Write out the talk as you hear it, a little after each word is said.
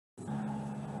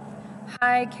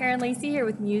Hi, Karen Lacey here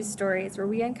with Muse Stories, where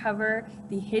we uncover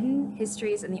the hidden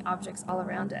histories and the objects all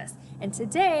around us. And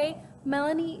today,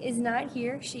 Melanie is not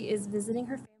here. She is visiting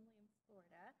her family in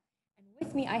Florida. And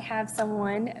with me, I have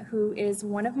someone who is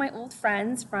one of my old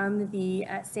friends from the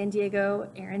San Diego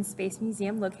Air and Space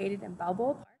Museum located in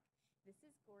Balboa Park. This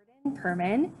is Gordon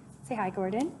Permann. Say hi,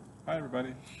 Gordon. Hi,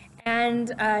 everybody.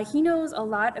 And he knows a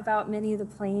lot about many of the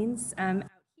planes out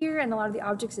here and a lot of the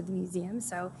objects at the museum.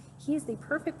 So he is the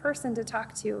perfect person to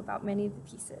talk to about many of the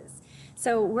pieces.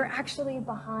 So we're actually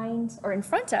behind or in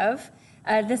front of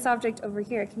this object over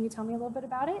here. Can you tell me a little bit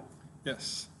about it?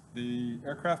 Yes, the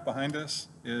aircraft behind us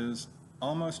is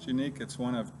almost unique. It's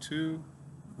one of two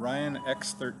Ryan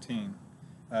X-13.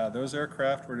 Those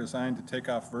aircraft were designed to take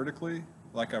off vertically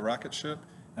like a rocket ship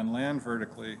and land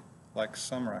vertically like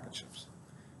some rocket ships.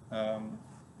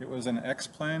 It was an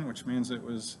X-plane, which means it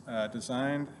was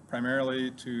designed primarily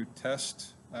to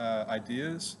test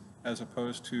ideas as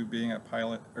opposed to being a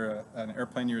pilot or an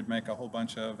airplane you would make a whole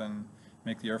bunch of and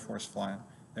make the Air Force fly in.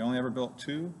 They only ever built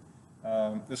two.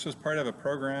 This was part of a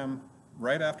program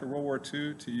right after World War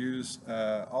II to use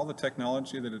all the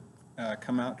technology that had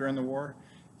come out during the war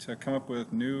to come up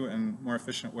with new and more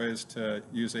efficient ways to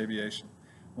use aviation.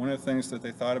 One of the things that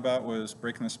they thought about was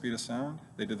breaking the speed of sound.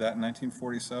 They did that in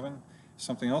 1947.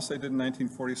 Something else they did in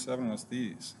 1947 was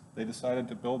these. They decided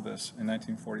to build this in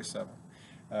 1947.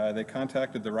 They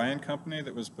contacted the Ryan Company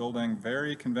that was building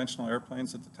very conventional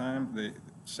airplanes at the time, the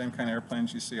same kind of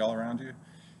airplanes you see all around you.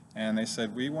 And they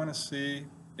said, we want to see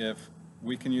if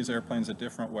we can use airplanes a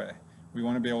different way. We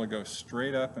want to be able to go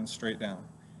straight up and straight down.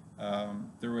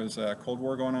 There was a Cold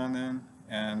War going on then,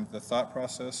 and the thought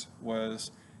process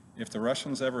was, if the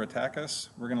Russians ever attack us,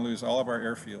 we're going to lose all of our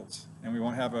airfields, and we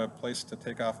won't have a place to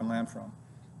take off and land from.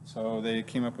 So they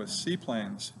came up with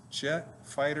seaplanes, jet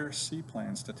fighter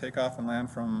seaplanes, to take off and land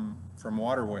from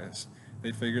waterways.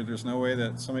 They figured there's no way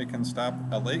that somebody can stop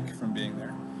a lake from being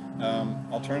there.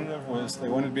 Alternative was they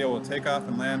wanted to be able to take off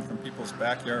and land from people's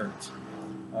backyards.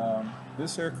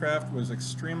 This aircraft was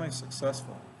extremely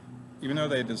successful. Even though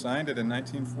they designed it in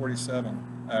 1947,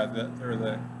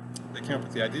 they came up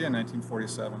with the idea in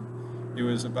 1947. It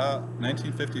was about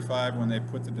 1955 when they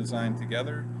put the design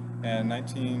together, and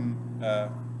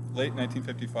late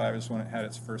 1955 is when it had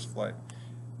its first flight.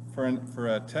 For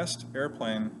a test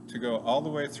airplane to go all the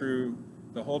way through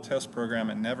the whole test program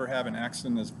and never have an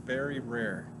accident is very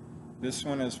rare. This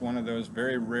one is one of those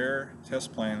very rare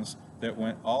test planes that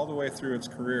went all the way through its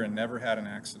career and never had an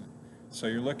accident. So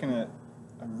you're looking at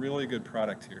a really good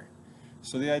product here.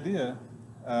 So the idea,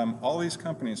 all these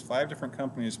companies, 5 different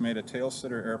companies, made a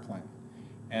tail-sitter airplane.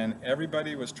 And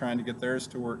everybody was trying to get theirs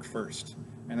to work first.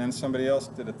 And then somebody else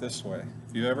did it this way.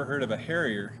 If you ever heard of a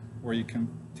Harrier, where you can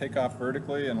take off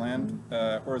vertically and land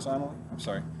horizontally,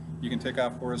 you can take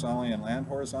off horizontally and land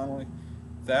horizontally,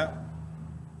 that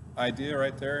idea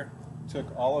right there took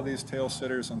all of these tail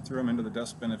sitters and threw them into the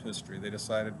dustbin of history. They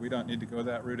decided we don't need to go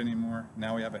that route anymore.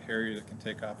 Now we have a Harrier that can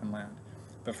take off and land.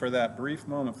 But for that brief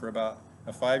moment, for about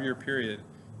a 5-year period,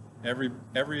 every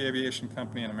aviation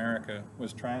company in America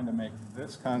was trying to make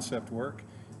this concept work.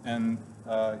 And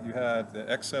you had the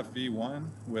XFV-1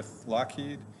 with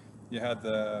Lockheed. You had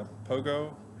the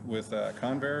Pogo with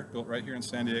Convair, built right here in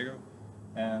San Diego.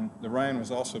 And the Ryan was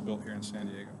also built here in San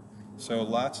Diego. So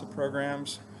lots of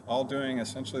programs, all doing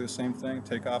essentially the same thing,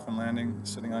 takeoff and landing,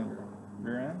 sitting on your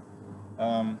rear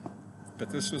end. But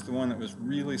this was the one that was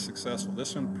really successful.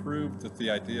 This one proved that the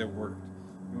idea worked.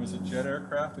 It was a jet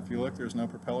aircraft. If you look, there's no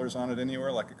propellers on it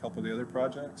anywhere like a couple of the other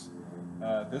projects.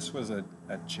 This was a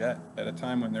jet at a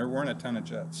time when there weren't a ton of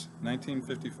jets.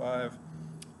 1955,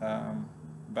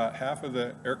 about half of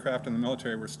the aircraft in the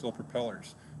military were still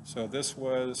propellers. So this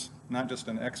was not just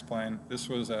an X-plane, this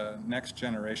was a next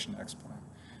generation X-plane.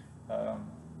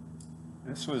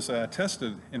 This was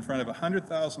tested in front of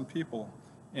 100,000 people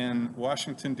in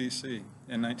Washington, D.C.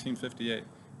 in 1958.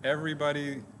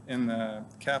 Everybody in the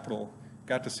Capitol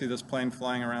got to see this plane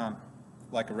flying around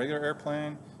like a regular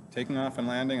airplane, taking off and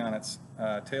landing on its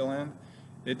tail end.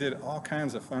 It did all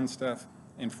kinds of fun stuff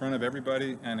in front of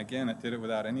everybody, and again, it did it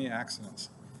without any accidents.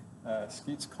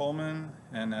 Skeets Coleman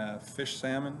and Fish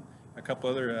Salmon, a couple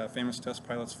other famous test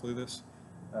pilots flew this.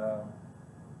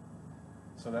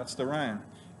 So that's the Ryan.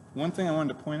 One thing I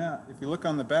wanted to point out, if you look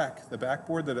on the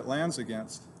backboard that it lands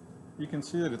against, you can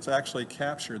see that it's actually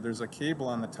captured. There's a cable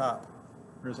on the top.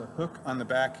 There's a hook on the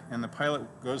back, and the pilot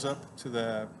goes up to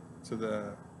the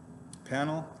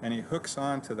panel, and he hooks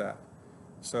onto that.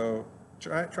 So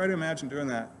try to imagine doing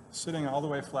that, sitting all the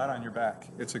way flat on your back.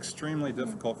 It's extremely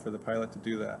difficult for the pilot to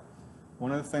do that.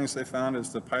 One of the things they found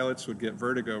is the pilots would get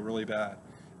vertigo really bad.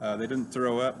 They didn't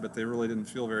throw up, but they really didn't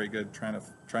feel very good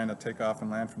trying to take off and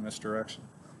land from this direction.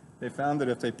 They found that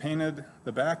if they painted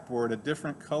the backboard a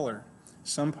different color,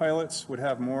 some pilots would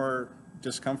have more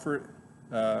discomfort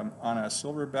on a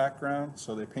silver background,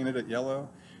 so they painted it yellow.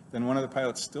 Then one of the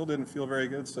pilots still didn't feel very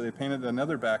good, so they painted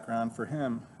another background for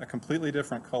him, a completely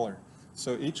different color.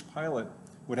 So each pilot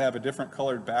would have a different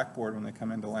colored backboard when they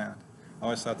come into land. I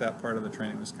always thought that part of the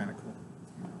training was kind of cool.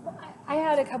 I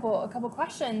had a couple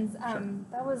questions. Sure.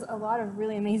 That was a lot of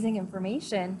really amazing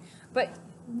information. But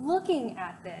looking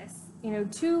at this, you know,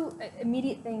 two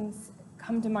immediate things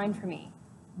come to mind for me.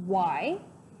 Why?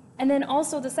 And then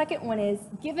also the second one is,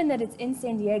 given that it's in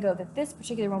San Diego, that this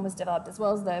particular one was developed, as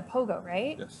well as the Pogo,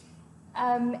 right? Yes.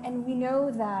 And we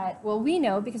know that, well, we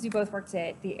know because we both worked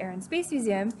at the Air and Space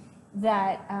Museum,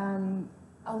 that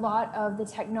a lot of the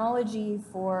technology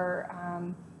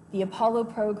for the Apollo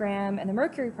program and the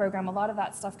Mercury program, a lot of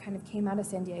that stuff kind of came out of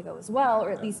San Diego as well, or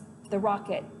at least the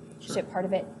rocket ship part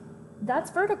of it.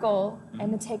 That's vertical,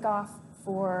 and the takeoff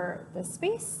for the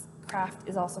spacecraft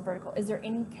is also vertical. Is there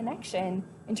any connection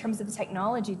in terms of the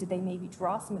technology? Did they maybe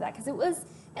draw some of that? Because it was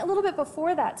a little bit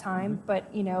before that time, but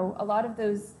you know, a lot of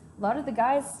the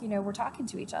guys, you know, were talking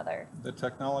to each other. The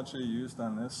technology used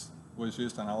on this was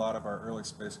used on a lot of our early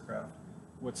spacecraft.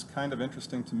 What's kind of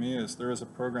interesting to me is there is a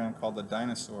program called the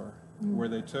Dinosaur, where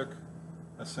they took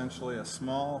essentially a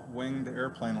small winged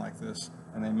airplane like this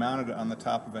and they mounted it on the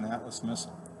top of an Atlas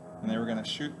missile. And they were going to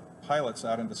shoot pilots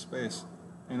out into space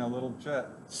in a little jet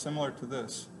similar to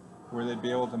this, where they'd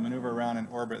be able to maneuver around in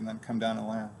orbit and then come down and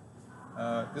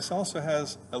land. This also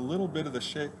has a little bit of the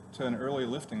shape to an early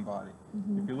lifting body.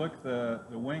 If you look, the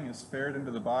wing is fared into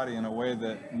the body in a way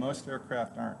that most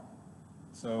aircraft aren't.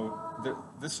 So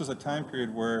this was a time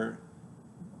period where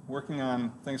working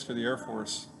on things for the Air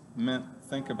Force meant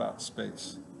think about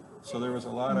space. So there was a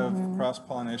lot of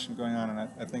cross-pollination going on, and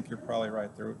I think you're probably right.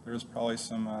 There was probably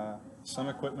some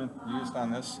equipment used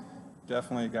on this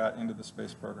definitely got into the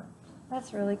space program.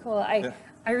 That's really cool.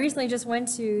 I recently just went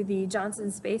to the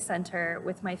Johnson Space Center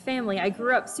with my family. I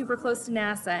grew up super close to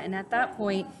NASA, and at that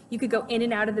point, you could go in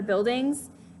and out of the buildings,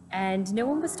 and no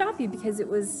one would stop you because it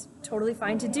was totally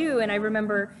fine to do. And I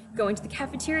remember going to the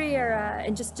cafeteria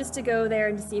and just to go there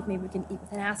and to see if maybe we can eat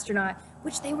with an astronaut,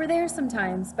 which they were there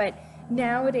sometimes. But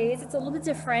nowadays, it's a little bit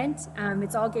different.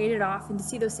 It's all gated off, and to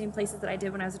see those same places that I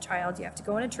did when I was a child, you have to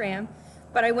go on a tram.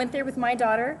 But I went there with my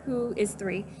daughter, who is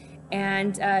 3,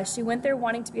 and she went there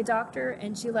wanting to be a doctor,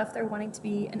 and she left there wanting to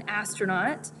be an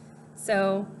astronaut.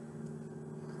 So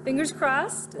fingers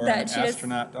crossed Or that an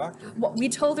astronaut doctor. Well, we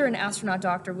told her an astronaut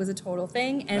doctor was a total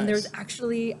thing, and Nice. there's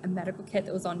actually a medical kit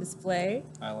that was on display.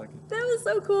 I like it. That was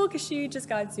so cool because she just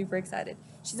got super excited.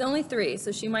 She's only 3,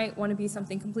 so she might want to be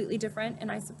something completely different,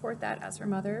 and I support that as her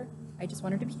mother. I just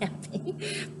want her to be happy.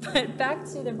 But back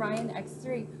to the Ryan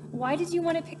X3. Why did you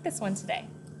want to pick this one today?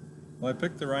 Well, I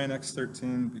picked the Ryan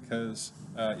X13 because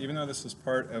even though this is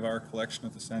part of our collection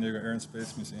at the San Diego Air and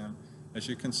Space Museum, as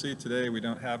you can see today, we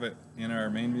don't have it in our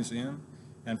main museum,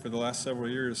 and for the last several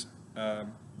years,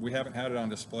 we haven't had it on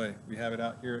display. We have it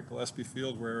out here at Gillespie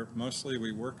Field, where mostly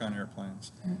we work on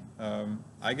airplanes.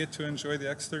 I get to enjoy the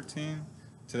X13.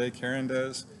 Today, Karen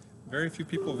does. Very few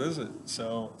people visit,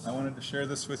 so I wanted to share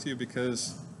this with you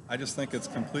because I just think it's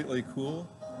completely cool,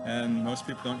 and most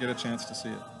people don't get a chance to see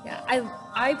it. Yeah,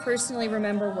 I personally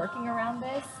remember working around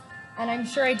this, and I'm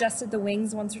sure I dusted the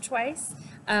wings once or twice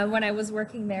when I was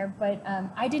working there, but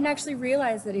I didn't actually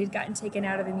realize that it had gotten taken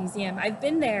out of the museum. I've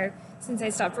been there since I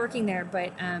stopped working there,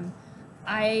 but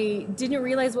I didn't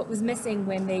realize what was missing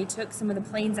when they took some of the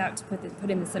planes out to put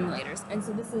in the simulators, and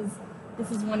so this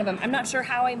is one of them. I'm not sure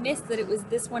how I missed that it was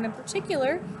this one in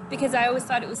particular, because I always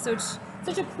thought it was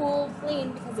such a cool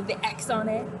plane because of the X on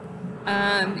it.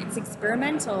 It's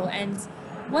experimental. And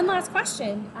one last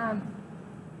question.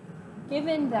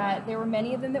 Given that there were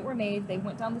many of them that were made, they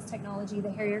went down this technology,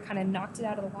 the Harrier kind of knocked it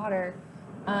out of the water,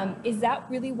 is that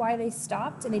really why they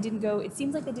stopped and they didn't go, it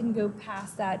seems like they didn't go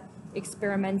past that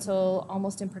experimental,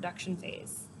 almost in production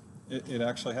phase? It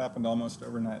actually happened almost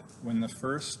overnight. When the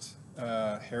first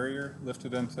Harrier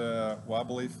lifted into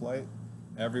wobbly flight,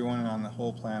 everyone on the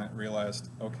whole planet realized,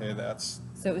 okay,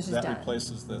 So it was just that done.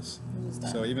 replaces this. It was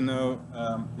done. So even though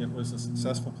it was a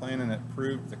successful plane and it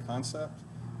proved the concept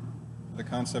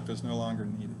is no longer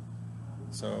needed.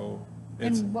 So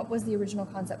And what was the original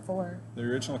concept for? the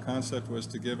original concept was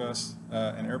to give us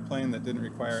an airplane that didn't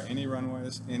require any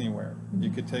runways anywhere. You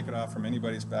could take it off from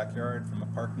anybody's backyard, from a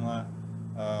parking lot,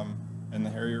 and the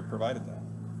Harrier provided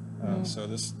that. So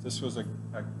this was a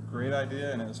great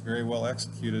idea, and it was very well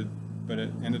executed, but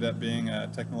it ended up being a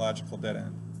technological dead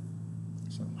end.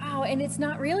 So, Wow, and it's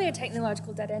not really a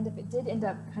technological dead end if it did end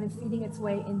up kind of feeding its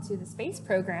way into the space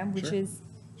program, which Sure. is,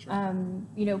 Sure.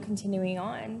 you know, continuing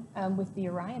on with the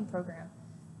Orion program.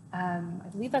 I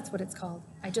believe that's what it's called.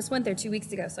 I just went there 2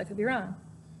 weeks ago, so I could be wrong.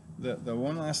 The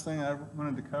one last thing I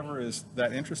wanted to cover is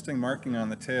that interesting marking on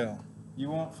the tail. You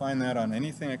won't find that on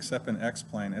anything except an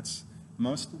X-plane. It's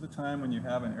most of the time when you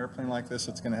have an airplane like this,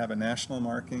 it's going to have a national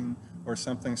marking or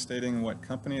something stating what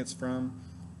company it's from.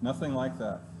 Nothing like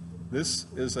that. This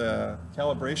is a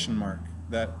calibration mark.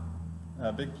 That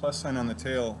big plus sign on the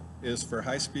tail is for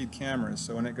high-speed cameras.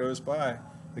 So when it goes by,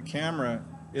 the camera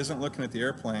isn't looking at the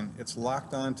airplane. It's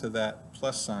locked onto that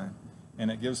plus sign,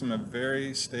 and it gives them a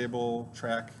very stable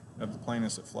track of the plane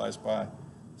as it flies by.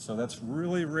 So that's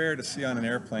really rare to see on an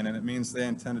airplane, and it means they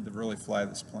intended to really fly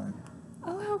this plane.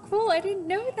 Oh, how cool. I didn't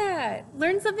know that.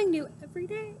 Learn something new every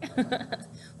day.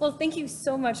 Well, thank you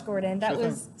so much, Gordon. That Sure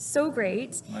was so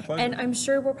great. My pleasure. And I'm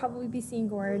sure we'll probably be seeing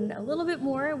Gordon a little bit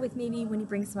more with maybe when he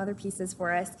brings some other pieces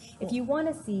for us. If you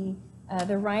want to see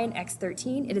the Orion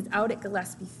X-13, it is out at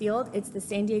Gillespie Field. It's the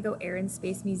San Diego Air and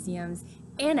Space Museum's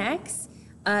Annex.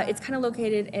 It's kind of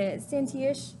located at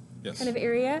Santee-ish Yes. kind of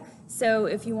area. So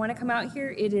if you want to come out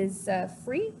here, it is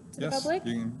free to the Yes, public.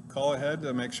 you can call ahead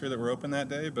to make sure that we're open that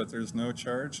day, but there's no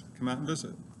charge. Come out and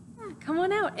visit. Yeah, come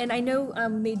on out. And I know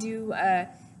they do,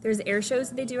 there's air shows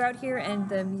that they do out here, and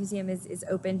the museum is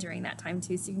open during that time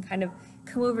too. So you can kind of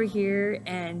come over here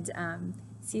and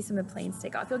see some of the planes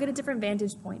take off. You'll get a different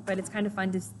vantage point, but it's kind of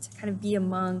fun to kind of be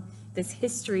among this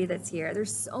history that's here.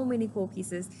 There's so many cool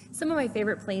pieces. Some of my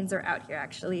favorite planes are out here,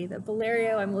 actually. The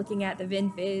Valerio I'm looking at, the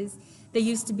Vinfiz, they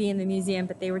used to be in the museum,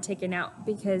 but they were taken out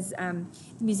because the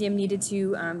museum needed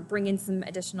to bring in some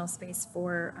additional space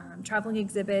for traveling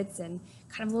exhibits and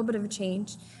kind of a little bit of a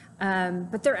change.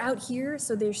 But they're out here,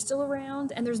 so they're still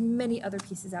around, and there's many other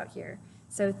pieces out here.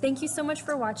 So thank you so much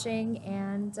for watching,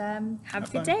 and have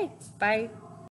a good fun. day. Bye.